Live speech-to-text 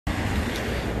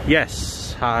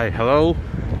Yes, hi, hello.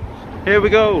 Here we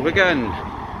go again.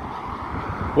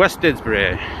 West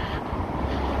Didsbury.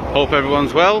 Hope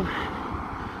everyone's well.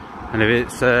 And if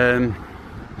it's your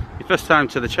first time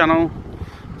to the channel,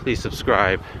 please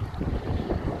subscribe.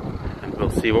 And we'll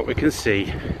see what we can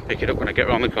see. Pick it up when I get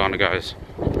around the corner, guys.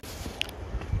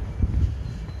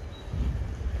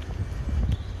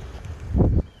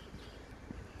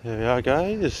 Here we are,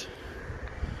 guys.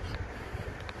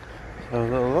 Have a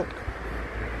little look.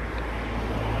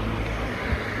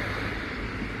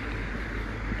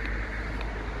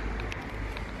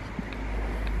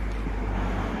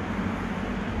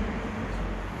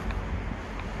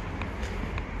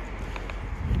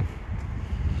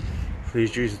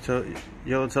 Please use the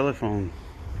yellow telephone.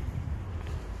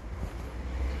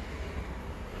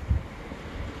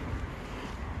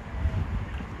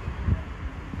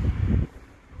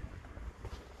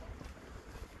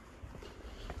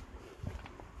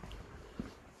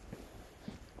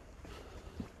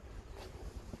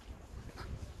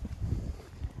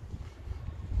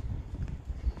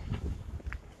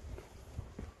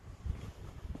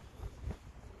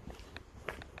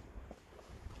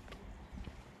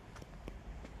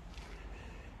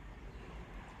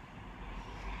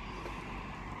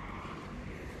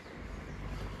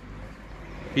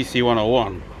 PC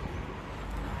 101.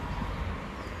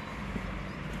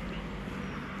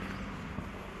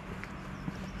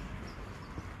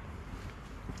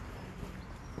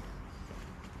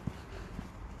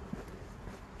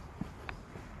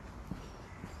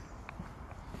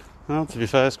 Well, to be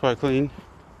fair, it's quite clean.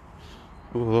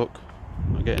 Oh, look,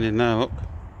 not getting in there, look.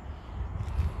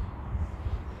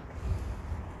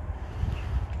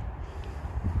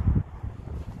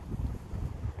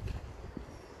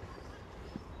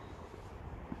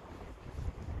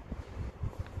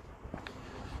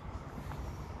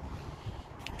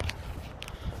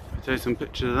 Take some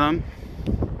pictures of them.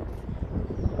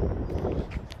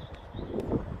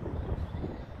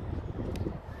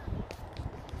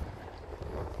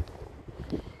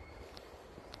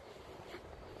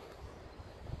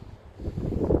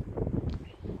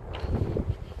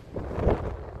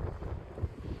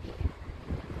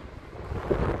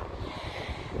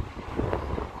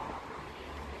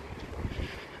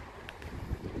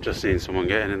 Just seen someone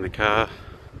getting in the car.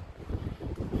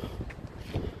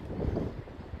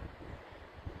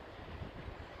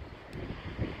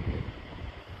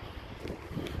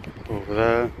 Over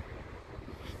there.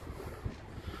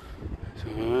 It's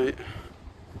alright.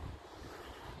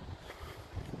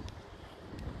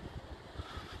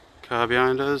 Car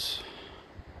behind us.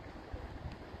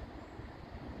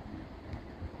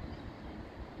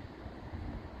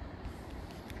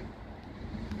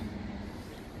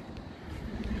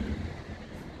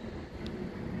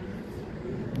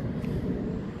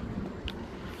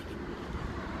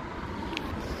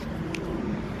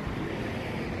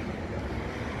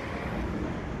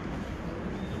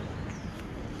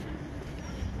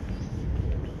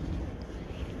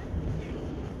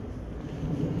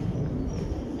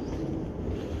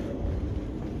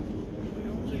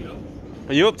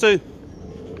 Are you up to?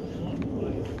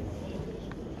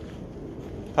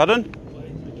 Pardon?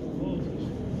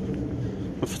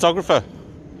 I'm a photographer.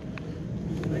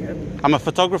 I'm a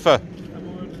photographer.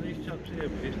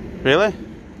 Really? Yeah.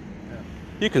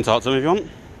 You can talk to them if you want.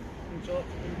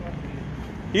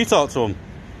 You talk to them.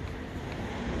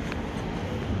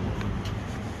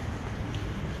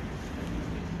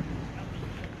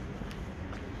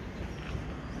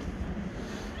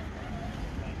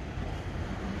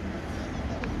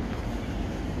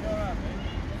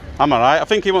 I'm alright. I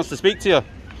think he wants to speak to you.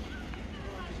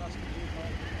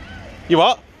 You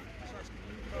what?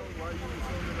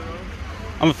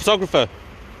 I'm a photographer.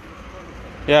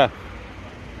 Yeah.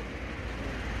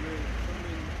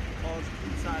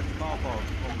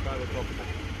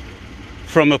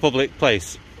 From a public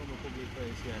place? From a public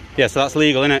place, yeah. Yeah, so that's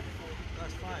legal, isn't it?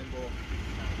 That's fine,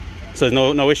 but... So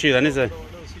there's no issue then, is there? I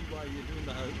don't see why you're doing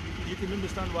that. You can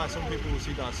understand why some people will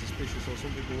see that as suspicious, or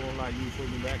some people won't like you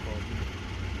filming their cars.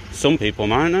 Some people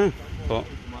might know, but...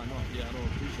 Some people might not. Yeah, I don't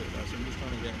appreciate that, so I'm just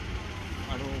trying to get...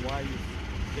 I don't know why you're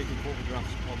taking photographs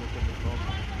of a public car.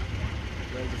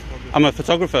 I'm a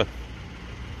photographer. What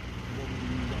would you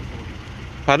use that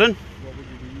for? Pardon? What would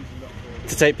you be using that for?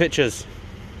 To take pictures.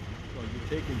 Well,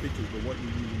 you're taking pictures, but what are you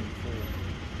using them for?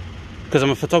 Because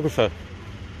I'm a photographer.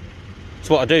 It's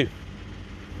what I do. Right,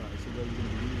 so where are you going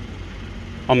to be using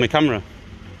them? On my camera. No,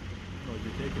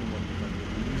 you're taking them on your camera.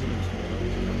 You're using them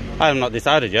somewhere else. I have not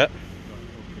decided yet. Right,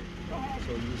 okay.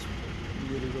 So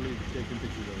you're really taking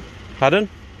pictures of it? Pardon?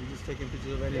 You're just taking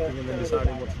pictures of anything and then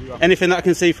deciding what to do after? Anything that I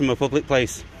can see from a public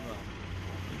place. Right.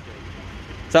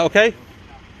 Okay. Is that okay?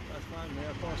 That's fine, mate.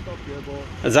 I can't stop you,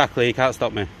 but... Exactly, you can't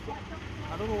stop me.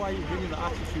 I don't know why you're bringing the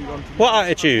attitude onto me. What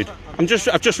attitude?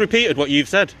 I've just repeated what you've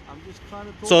said. I'm just trying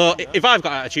to talk. So to you. if I've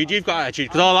got attitude, you've got attitude,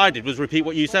 because all I did was repeat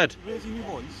what you said. Raising your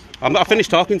voice. I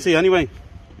finished talking to you anyway.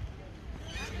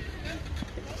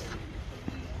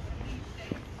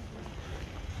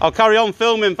 I'll carry on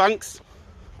filming, thanks.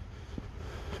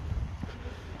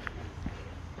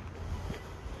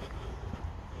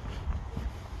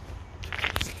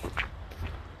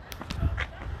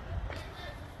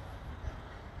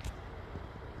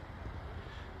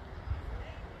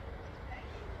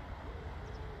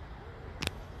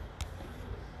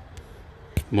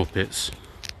 Muppets.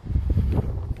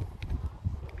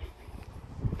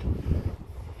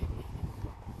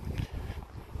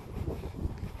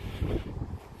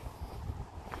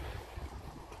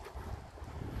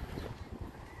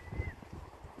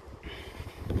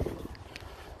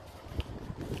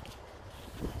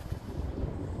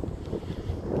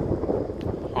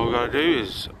 All we gotta do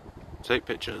is take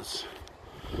pictures.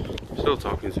 Still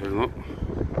talking to him, look.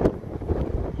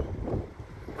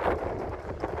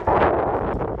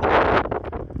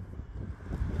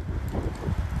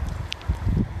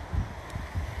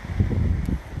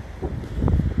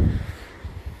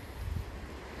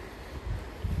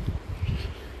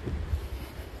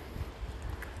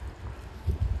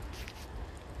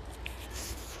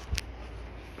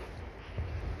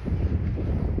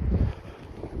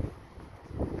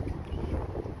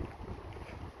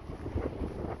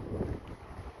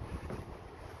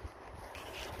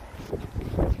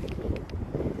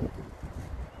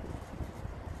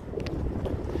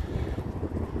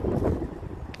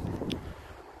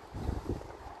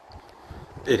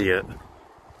 Idiot.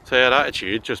 So he had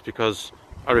attitude just because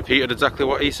I repeated exactly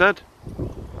what he said.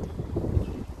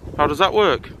 How does that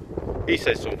work? He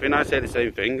says something, I say the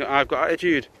same thing, I've got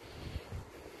attitude.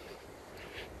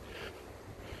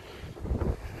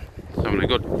 He's having a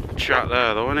good chat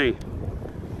there though, isn't he?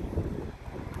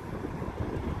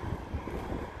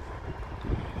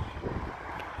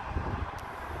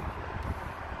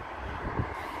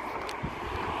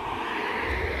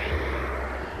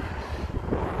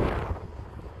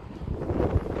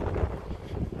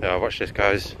 Yeah, watch this,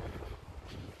 guys.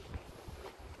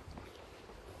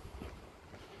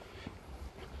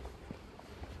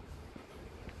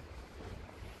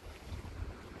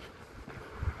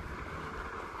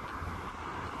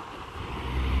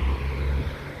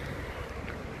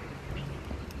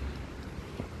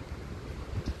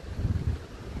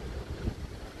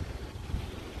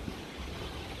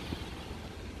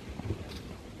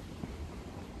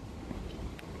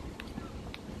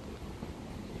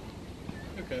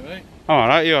 Okay, mate. I'm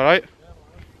alright, you alright?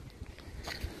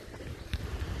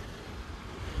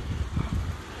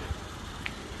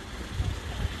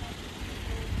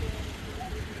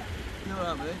 You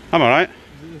alright, mate? I'm alright. Mate,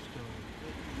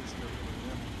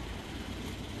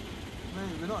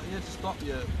 we're not here to stop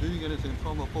you doing anything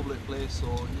from a public place, so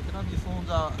you can have your phones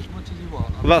out as much as you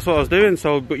want. Well, that's what I was doing,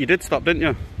 so, but you did stop, didn't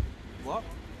you? What?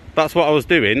 That's what I was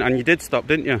doing, and you did stop,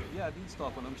 didn't you? Yeah, I did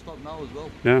stop, and I'm stopped now as well.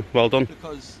 Yeah, well done.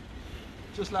 Because,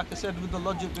 just like I said with the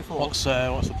logic before... What's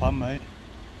the plan, mate?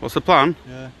 What's the plan?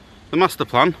 Yeah. The master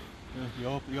plan?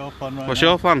 Yeah, your plan right What's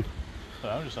now. your plan?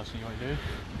 I'm just asking you what you do.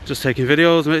 Just taking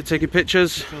videos, mate, taking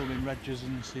pictures. Filming regs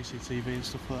and CCTV and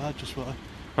stuff like that. Just want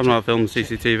I'm not filming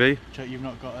CCTV. check you've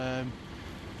not got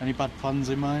any bad plans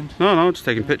in mind. No, just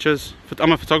taking pictures.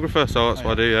 I'm a photographer, so that's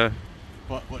what I do, yeah.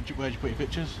 Where'd you put your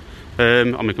pictures?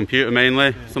 On my computer mainly.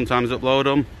 Yeah. Sometimes upload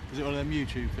them. Is it one of them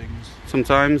YouTube things?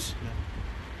 Sometimes. Yeah.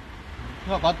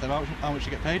 Not bad though. How much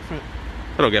you get paid for it?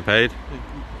 I don't get paid.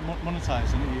 Monetized,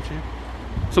 isn't it, YouTube?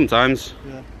 Sometimes.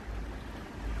 Yeah.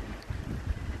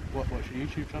 What's your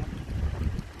YouTube channel?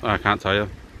 I can't tell you.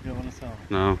 You don't want to tell?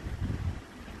 No.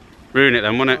 Ruin it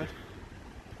then, wouldn't it?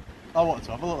 I wanted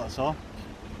to have a look, that's all.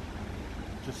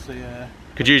 Just see...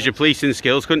 Could use your policing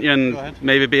skills, couldn't you? And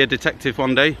maybe be a detective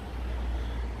one day.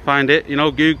 Find it, you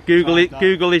know, Google it.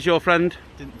 Google is your friend.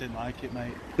 Didn't like it,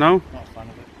 mate. No? Not a fan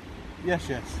of it. Yes.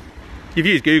 You've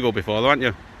used Google before though, haven't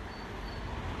you?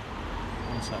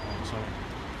 One sec, mate, sorry.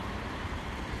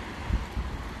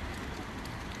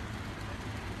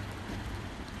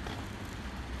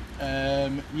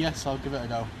 Yes, I'll give it a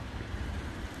go.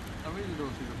 I really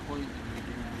don't see the point in you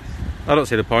doing this. I don't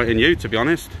see the point in you, to be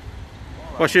honest.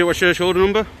 Right. What's your shoulder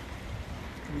number?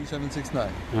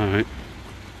 3769. Alright.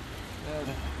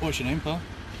 What's your name, pal?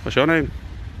 What's your name?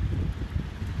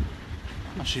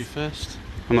 That's you first.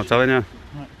 I'm not telling you. Right,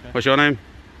 okay. What's your name?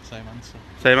 Same answer.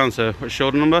 Same answer. What's your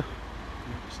shoulder number?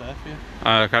 It's there for you.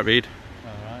 I can't read.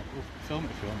 Alright, we'll film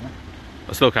it if you want, mate.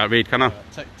 I still can't read, can I?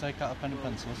 Take out a pen and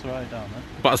pencil, so write it down then.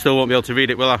 But I still won't be able to read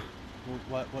it, will I?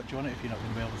 Well, what do you want it if you're not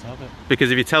going to be able to have it?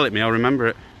 Because if you tell it me, I'll remember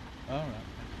it. Oh, right.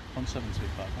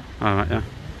 1725 then. Alright, yeah.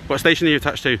 What station are you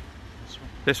attached to? This one.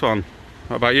 This one.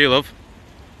 What about you, love?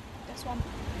 This one.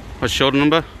 What's your shoulder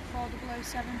number?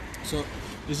 4007. So,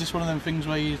 is this one of them things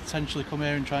where you potentially come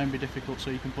here and try and be difficult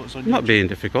so you can put us on I'm not being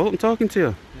difficult, I'm talking to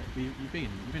you. Yeah, you've been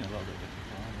a little bit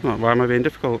difficult, No, why am I being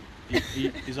difficult?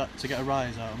 Is that to get a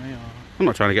rise out of me, or...? I'm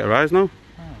not trying to get a rise, no. Oh,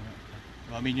 right, okay.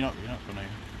 Well, I mean, you're not going to...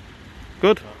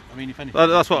 Good. But, I mean, if anything...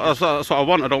 That's what I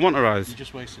want, I don't want a rise. You're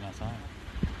just wasting our time.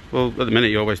 Well, at the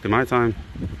minute you're wasting my time.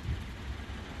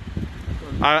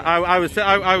 I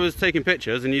was taking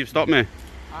pictures and you've stopped me.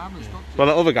 I haven't stopped you. Well,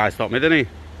 that other guy stopped me, didn't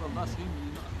he? Well, that's him.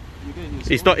 You're getting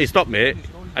your stories. He stopped me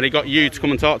and he got you to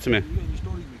come and talk to me. You're getting your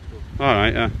stories mixed up.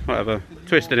 Alright, yeah, whatever.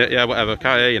 Twisted it, yeah, whatever.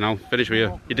 Can't hear you now. Finish with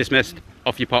you. You're dismissed.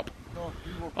 Off you pop.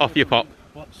 Off you pop.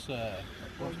 What's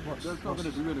That's not going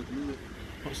to do anything, is it?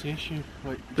 What's the issue?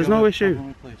 Wait, There's no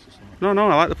issue. No,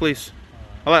 I like the police.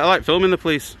 I like filming the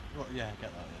police. Well, yeah, I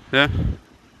get that. Yeah.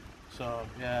 So,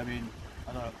 yeah, I mean,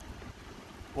 I don't know.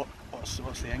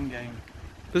 What's the end game?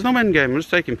 There's no end game. We're just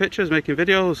taking pictures, making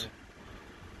videos.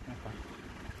 Okay.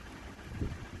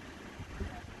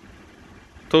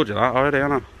 Told you that already,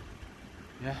 haven't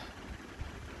I? Yeah.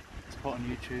 It's put on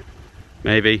YouTube.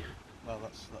 Maybe. Well,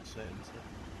 that's it,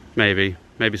 isn't it?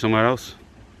 Maybe somewhere else.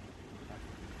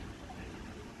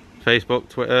 Facebook,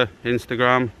 Twitter,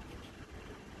 Instagram,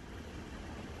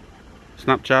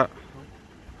 Snapchat.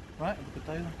 Right, have a good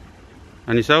day then.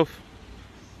 And yourself?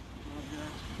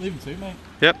 Leave them to, mate.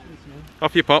 Yep.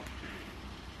 Off you pop.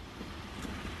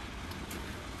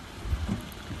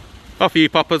 Off you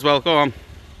pop as well, go on.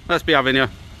 Let's be having you.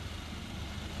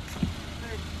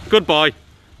 Good boy.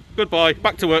 Good boy.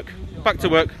 Back to work. Back to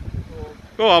work.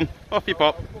 Go on. Off you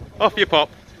pop. Off you pop.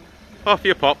 Off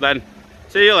you pop then.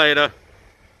 See you later.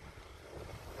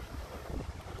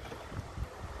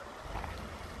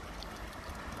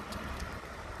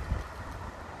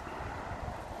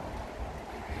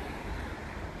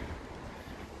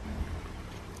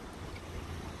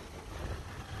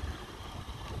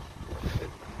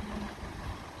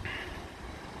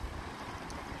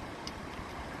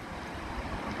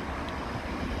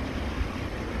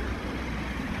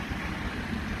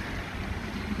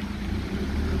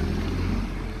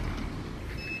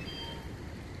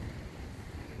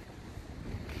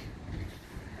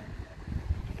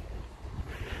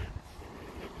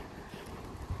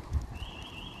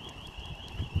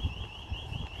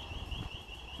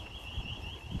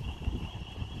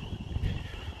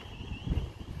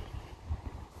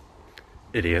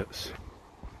 Idiots.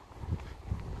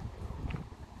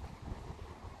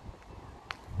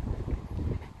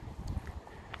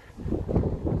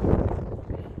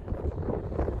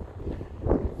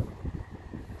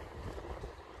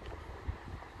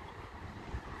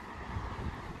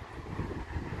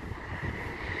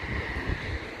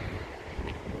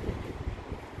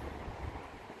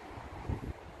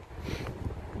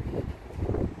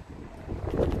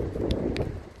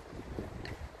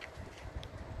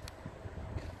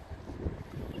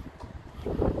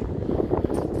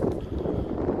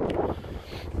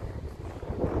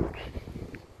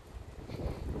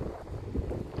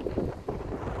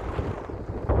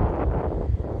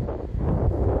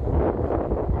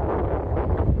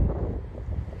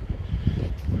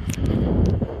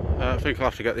 I think I'll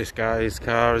have to get this guy's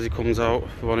car as he comes out,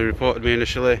 the one who reported me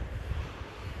initially.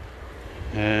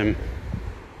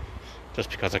 Just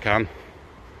because I can.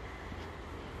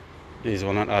 He's the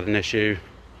one that had an issue.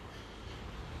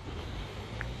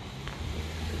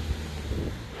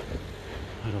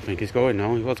 I don't think he's going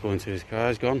now. He was going to his car,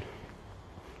 he's gone.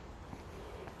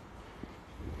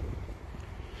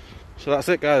 So that's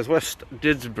it guys, West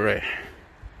Didsbury.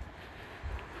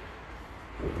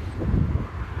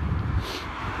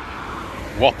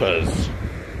 Whoppers.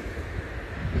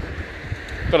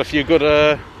 Got a few good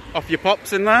off your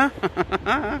pops in there.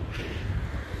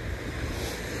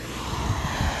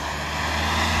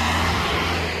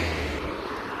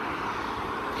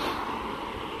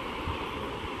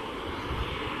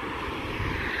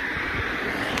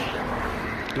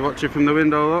 You watching from the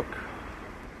window, look.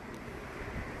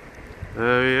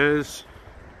 There he is.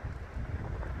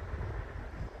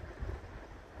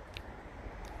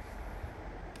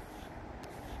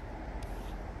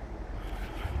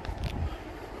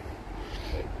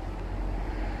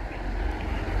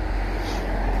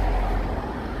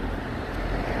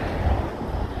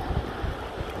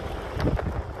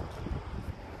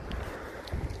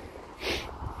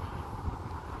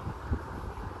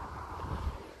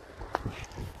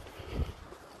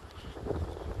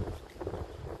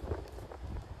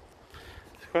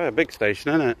 quite a big station,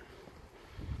 isn't it?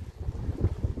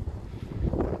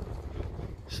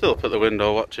 Still up at the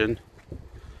window watching.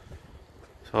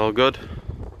 It's all good.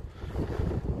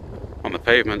 On the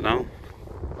pavement now.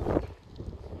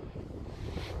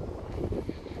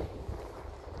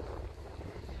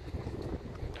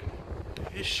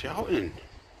 He's shouting.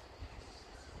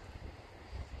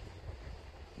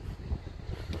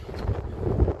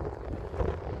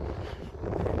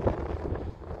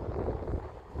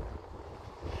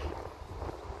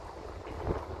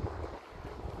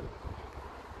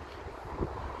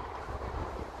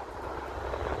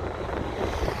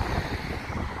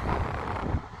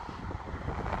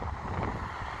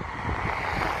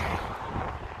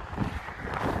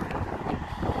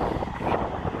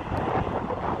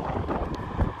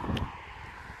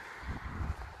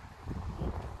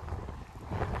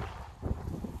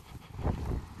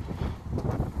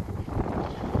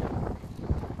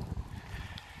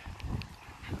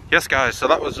 Yes guys, so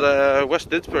that was West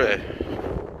Didsbury.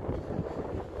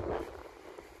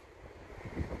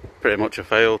 Pretty much a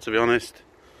fail, to be honest.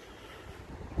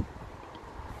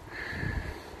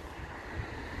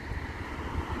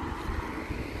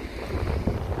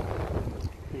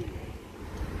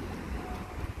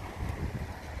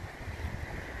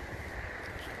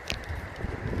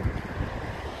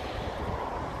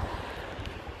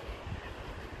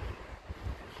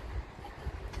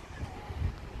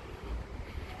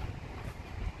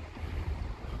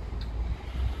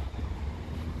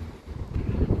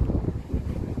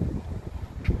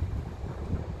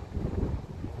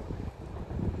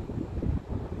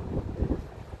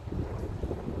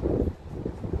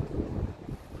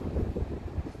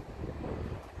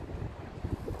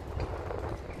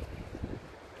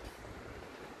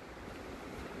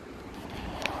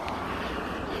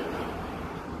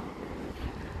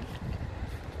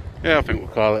 Yeah, I think we'll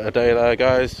call it a day there,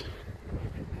 guys.